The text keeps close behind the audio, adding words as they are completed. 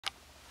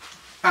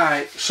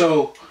Alright,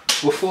 so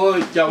before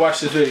y'all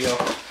watch this video,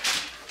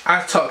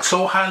 I talked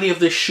so highly of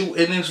this shoe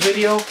in this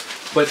video,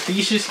 but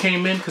these just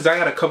came in because I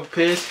got a couple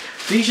pairs.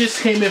 These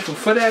just came in from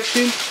Foot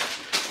Action,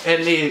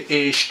 and it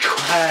is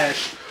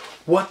trash.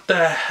 What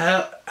the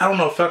hell? I don't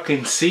know if y'all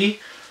can see.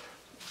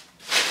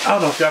 I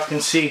don't know if y'all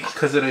can see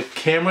because of the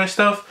camera and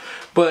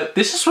stuff, but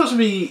this is supposed to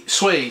be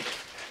suede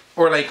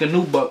or like a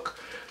nubuck.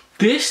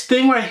 This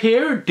thing right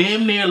here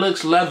damn near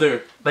looks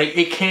leather. Like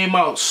it came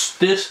out,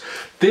 this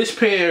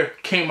pair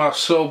came out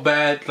so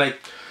bad. Like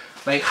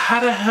how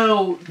the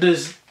hell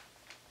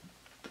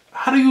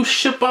how do you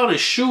ship out a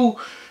shoe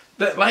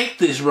that like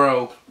this,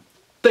 bro?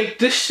 Like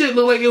this shit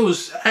look like it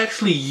was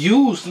actually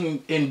used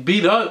and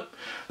beat up.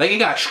 Like it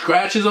got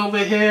scratches over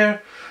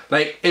here.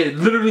 Like it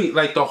literally,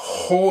 like the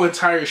whole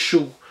entire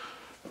shoe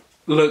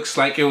looks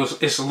like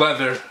it's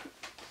leather.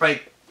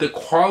 Like the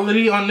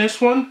quality on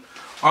this one,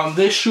 on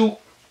this shoe,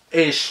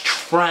 is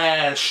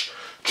trash.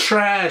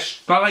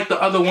 Trash. Not like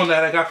the other one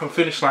that I got from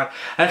Finish Line.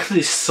 I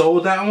actually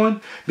sold that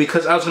one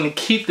because I was gonna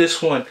keep this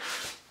one.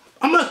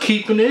 I'm not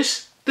keeping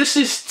this. This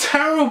is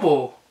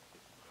terrible.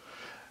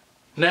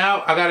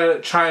 Now I gotta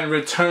try and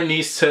return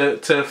these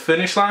to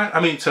Finish Line.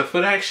 I mean to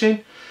Foot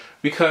Action,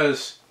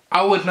 because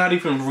I would not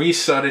even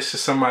resell this to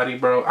somebody,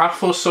 bro. I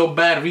feel so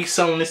bad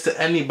reselling this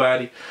to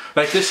anybody.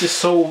 Like this is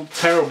so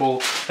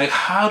terrible. Like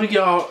how do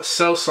y'all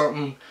sell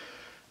something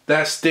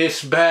that's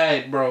this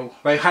bad, bro?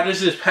 Like how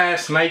does this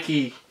pass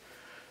Nike?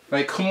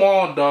 Like come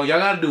on, dog. Y'all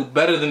gotta do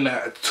better than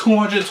that.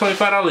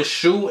 $225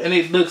 shoe and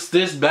it looks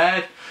this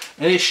bad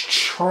and it's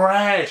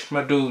trash,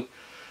 my dude.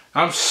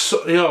 I'm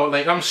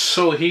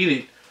so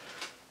heated.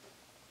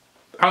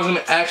 I was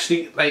gonna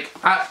actually, like,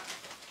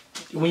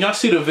 when y'all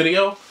see the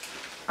video,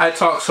 I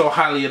talk so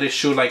highly of this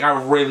shoe. Like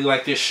I really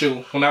like this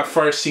shoe. When I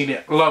first seen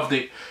it, loved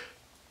it.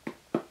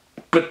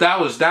 But that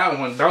was that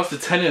one. That was the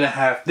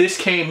 10.5. This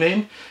came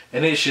in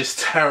and it's just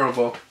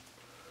terrible.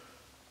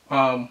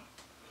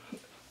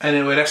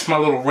 Anyway, that's my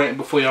little rant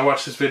before y'all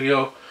watch this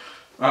video.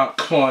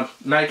 Come on,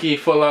 Nike,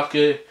 Foot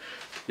Locker,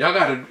 y'all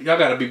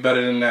gotta be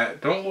better than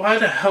that. Why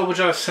the hell would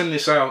y'all send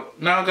this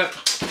out? Now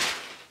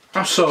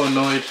I'm so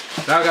annoyed.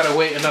 Now I gotta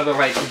wait another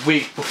like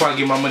week before I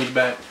get my money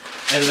back,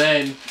 and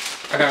then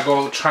I gotta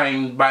go try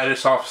and buy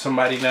this off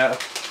somebody now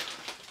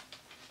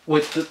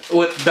with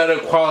better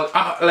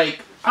quality.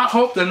 I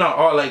hope they're not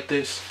all like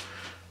this.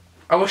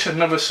 I wish I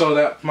never saw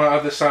that my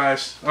other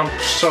size. I'm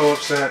so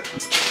upset.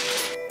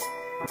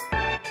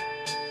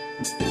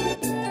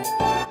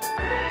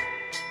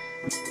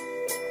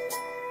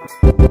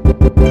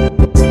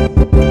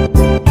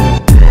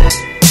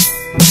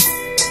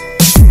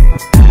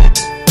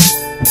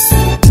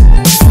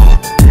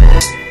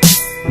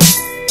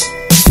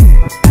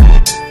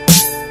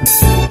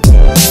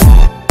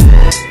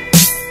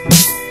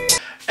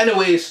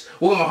 Anyways,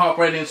 we're gonna hop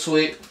right into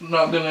it. I'm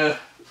not gonna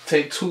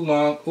take too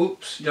long.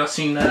 Oops, y'all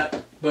seen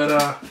that.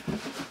 But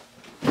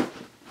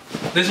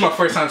this is my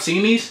first time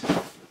seeing these,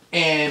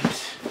 and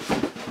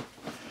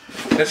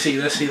let's see.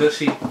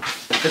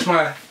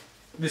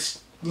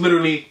 This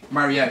literally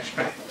my reaction.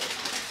 Right?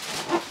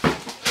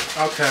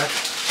 Okay.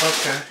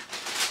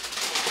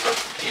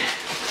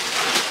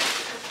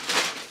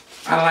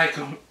 I like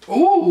them.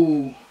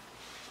 Ooh.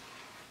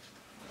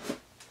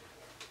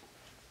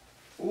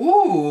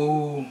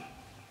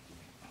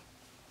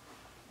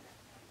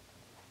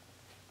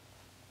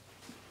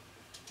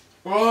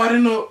 Oh, I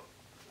didn't know.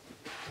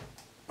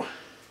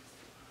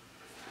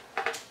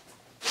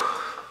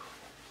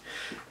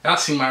 Y'all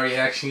see my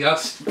reaction. Y'all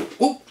see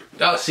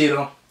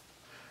them.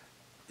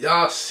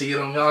 Y'all see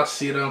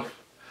them.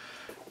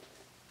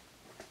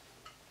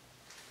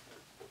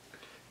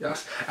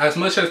 As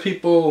much as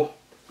people,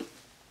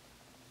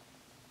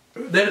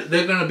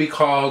 they're gonna be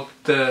called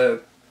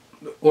the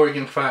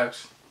Oregon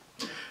 5s.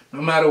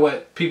 No matter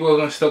what, people are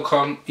gonna still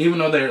call them, even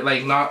though they're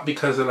like not,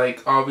 because of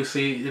like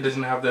obviously it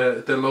doesn't have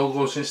the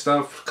logos and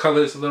stuff.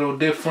 Colors a little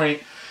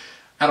different.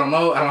 I don't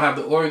know. I don't have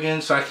the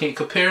Oregon, so I can't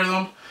compare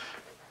them.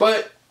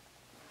 But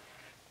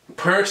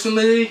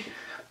personally,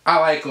 I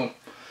like them.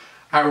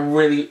 I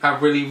really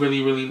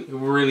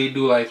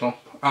do like them.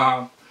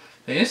 The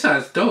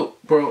inside's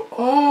dope, bro.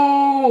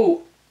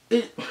 Oh,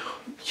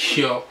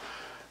 yo,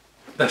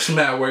 that's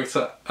mad work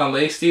to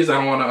unlace these. I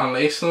don't want to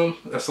unlace them.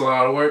 That's a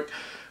lot of work.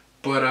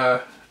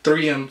 But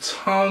 3M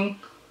tongue.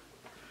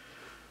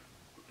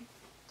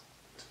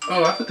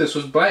 Oh, I thought this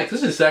was black.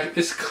 This is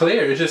it's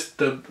clear. It's just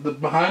the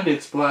behind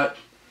it's black.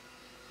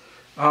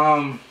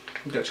 You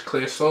got your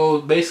clear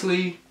sole.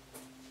 Basically,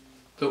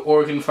 the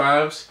Oregon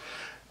 5s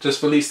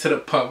just released to the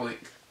public.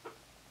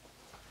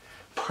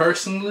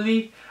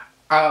 Personally,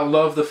 I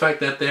love the fact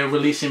that they're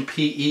releasing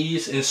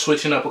PEs and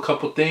switching up a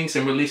couple things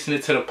and releasing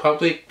it to the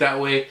public. That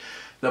way,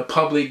 the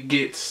public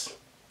gets,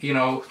 you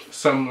know,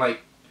 some like.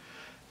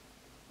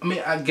 I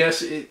mean, I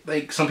guess it,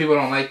 like some people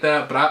don't like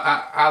that, but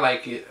I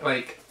like it.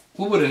 Like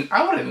I would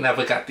have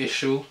never got this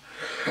shoe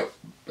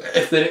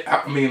if they.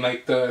 I mean,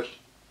 like the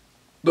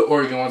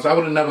Oregon ones. I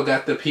would have never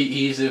got the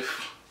PEs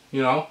if,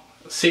 you know,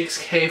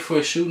 $6K for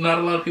a shoe. Not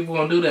a lot of people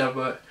gonna do that,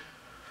 but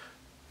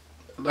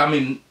I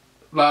mean,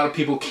 a lot of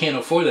people can't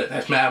afford that.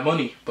 That's mad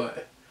money,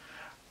 but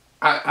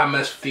I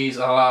mess with these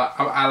a lot.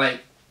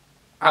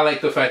 I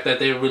like the fact that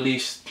they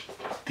released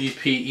these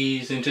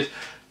PEs and just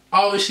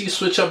obviously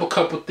switch up a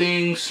couple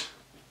things.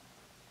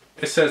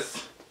 It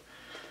says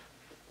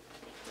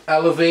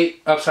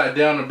elevate upside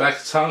down and back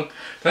to tongue.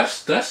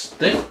 That's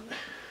they.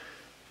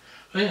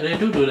 Oh yeah, they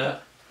do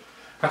that.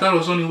 I thought it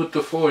was only with the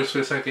 4s for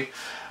a second.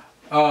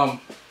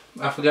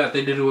 I forgot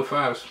they did it with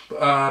 5s.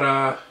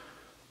 But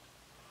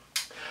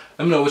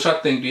let me know what y'all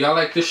think. Do y'all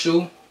like this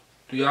shoe?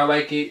 Do y'all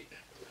like it?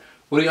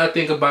 What do y'all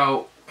think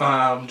about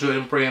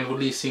Jordan Brand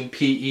releasing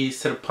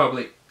PEs to the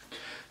public?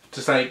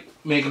 Just like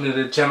making it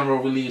a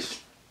general release.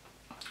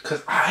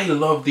 Cause I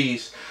love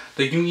these.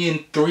 The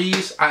Union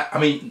 3s, I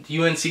mean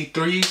UNC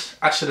 3s,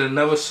 I should have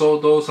never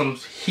sold those. I'm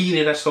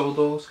heated I sold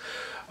those.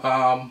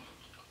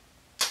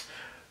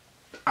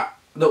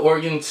 The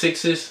Oregon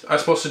 6s are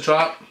supposed to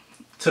drop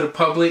to the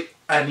public.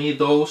 I need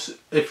those.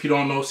 If you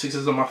don't know,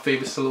 6s are my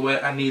favorite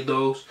silhouette. I need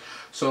those.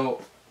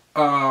 So,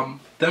 them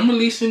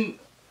releasing,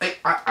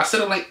 I said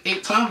it like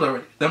 8 times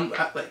already.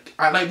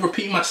 I like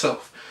repeating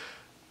myself,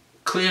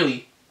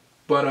 clearly,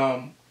 but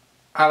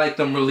I like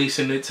them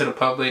releasing it to the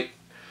public.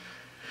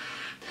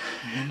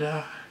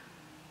 And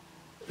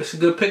it's a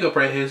good pickup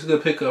right here. It's a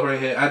good pickup right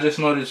here. I just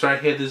noticed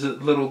right here there's a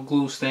little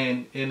glue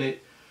stain in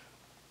it.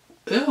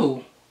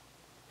 Ew.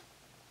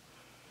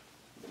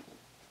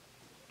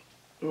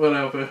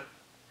 Whatever.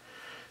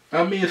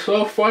 I mean,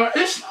 so far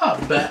it's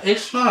not bad.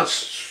 It's not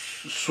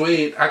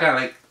suede. I got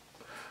like,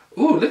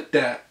 ooh, look at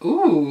that.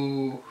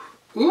 Ooh,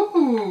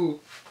 ooh.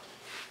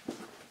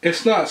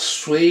 It's not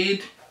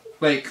suede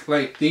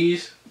like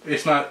these.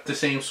 It's not the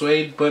same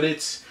suede, but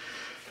it's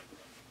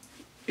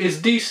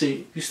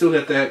decent. You still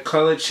got that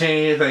color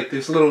change, like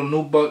this little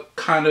nubuck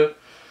kind of.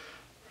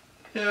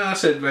 Yeah, I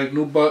said like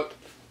nubuck.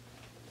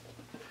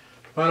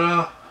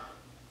 But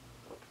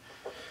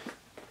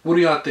what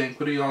do y'all think?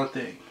 What do y'all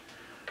think?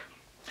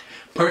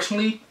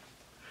 Personally,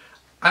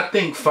 I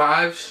think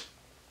 5s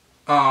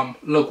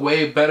look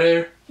way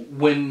better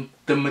when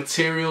the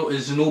material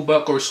is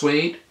nubuck or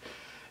suede,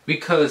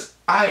 because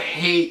I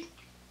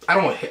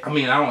don't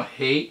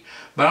hate,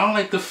 but I don't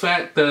like the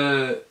fact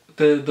the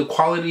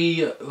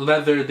quality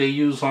leather they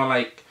use on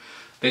like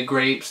the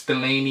Grapes, the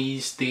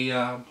Laneys, the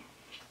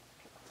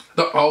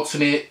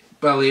alternate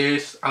Bel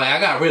Airs. I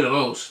got rid of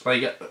those.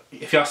 Like,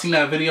 if y'all seen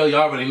that video,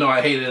 y'all already know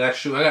I hated that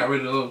shoe. I got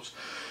rid of those.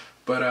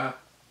 But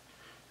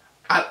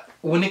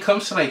when it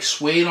comes to like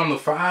suede on the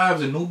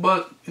 5s and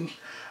nubuck,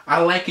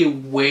 I like it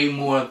way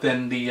more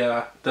than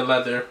the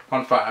leather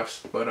on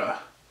 5s. But I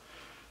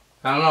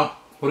don't know.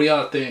 What do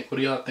y'all think? What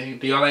do y'all think?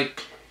 Do y'all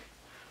like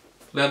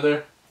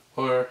leather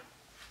or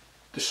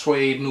the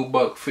suede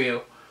nubuck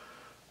feel?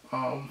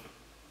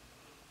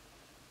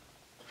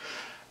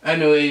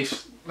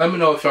 Anyways, let me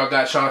know if y'all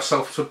got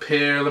yourself a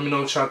pair. Let me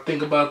know what y'all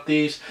think about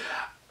these.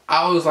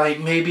 I was like,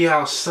 maybe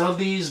I'll sell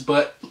these,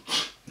 but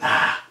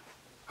nah,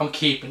 I'm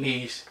keeping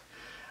these.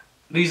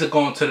 These are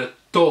going to the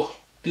store.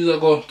 These are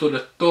going to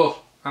the store.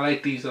 I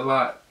like these a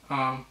lot.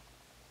 A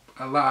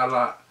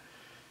lot.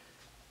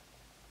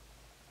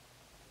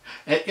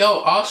 And yo,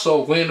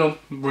 also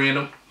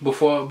random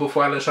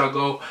before I let y'all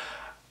go.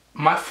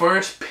 My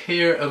first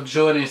pair of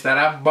Jordans that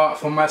I bought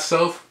for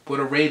myself were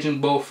the Raging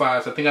Bull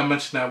 5s. I think I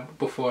mentioned that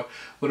before.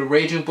 With a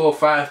Raging Bull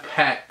 5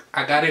 pack.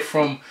 I got it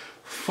from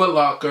Foot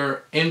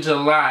Locker in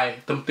July.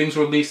 Them things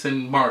released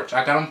in March.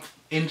 I got them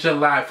in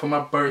July for my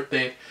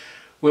birthday.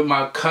 With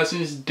my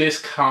cousin's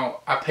discount,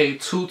 I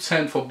paid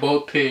 $210 for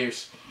both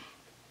pairs.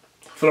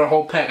 For the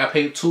whole pack, I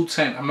paid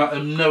 $210.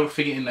 I'm never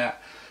forgetting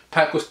that.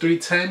 Pack was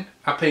 $310.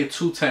 I paid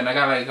 $210. I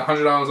got like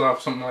 $100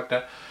 off, something like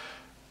that.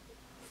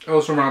 It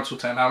was around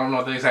 $210. I don't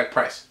know the exact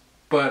price.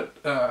 But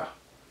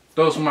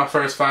those were my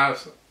first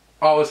 5s.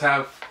 Always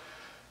have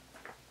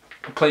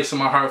a place in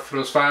my heart for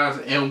those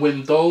 5s. And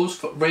when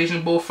those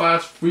Raging Bull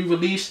 5s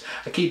re-release,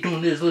 I keep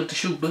doing this. Look at the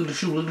shoe, look at the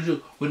shoe, look at the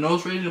shoe. When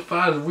those Raging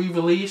 5s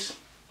re-release,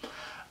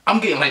 I'm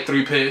getting like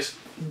 3 pairs.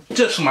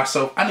 Just for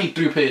myself. I need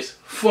 3 pairs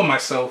for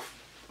myself.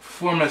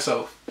 For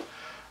myself.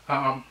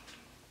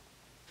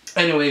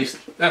 Anyways,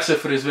 that's it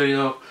for this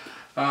video.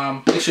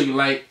 Make sure you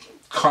like,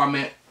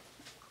 comment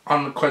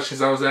on the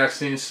questions I was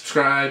asking,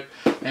 subscribe,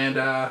 and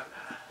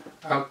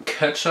I'll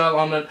catch y'all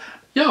on the...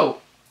 Yo,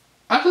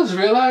 I just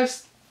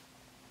realized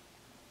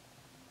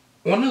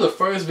one of the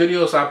first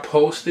videos I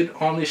posted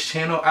on this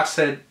channel, I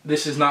said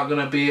this is not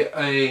going to be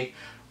a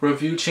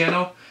review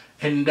channel,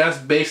 and that's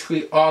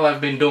basically all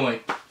I've been doing.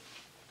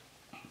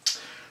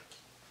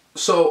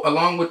 So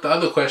along with the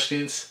other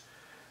questions,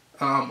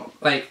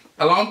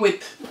 along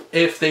with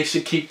if they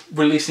should keep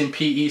releasing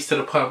PEs to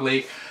the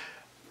public,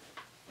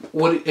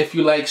 what if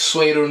you like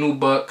suede or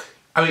nubuck?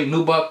 I mean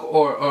nubuck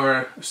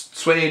or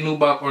suede,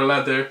 nubuck or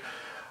leather.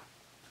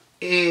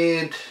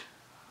 And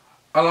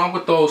along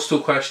with those 2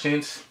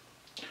 questions,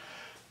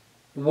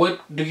 what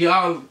do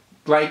y'all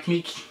like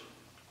me?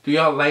 Do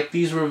y'all like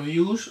these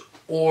reviews,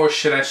 or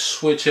should I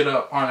switch it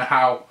up on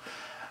how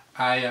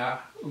I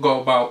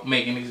go about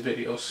making these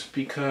videos?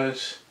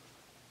 Because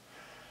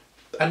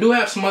I do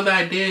have some other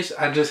ideas,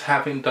 I just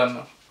haven't done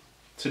them.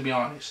 to be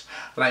honest.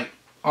 Like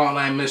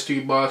online mystery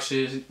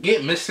boxes,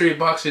 get mystery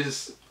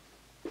boxes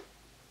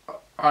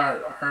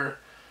are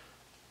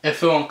and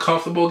feel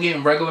uncomfortable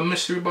getting regular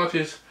mystery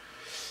boxes.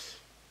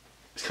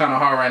 It's kind of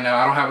hard right now.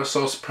 I don't have a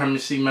Soul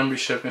Supremacy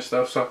membership and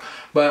stuff. So,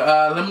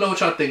 but let me know what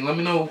y'all think. Let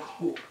me know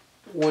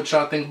what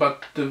y'all think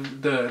about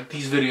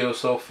these videos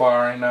so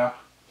far right now.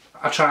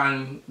 I'll try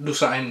and do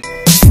something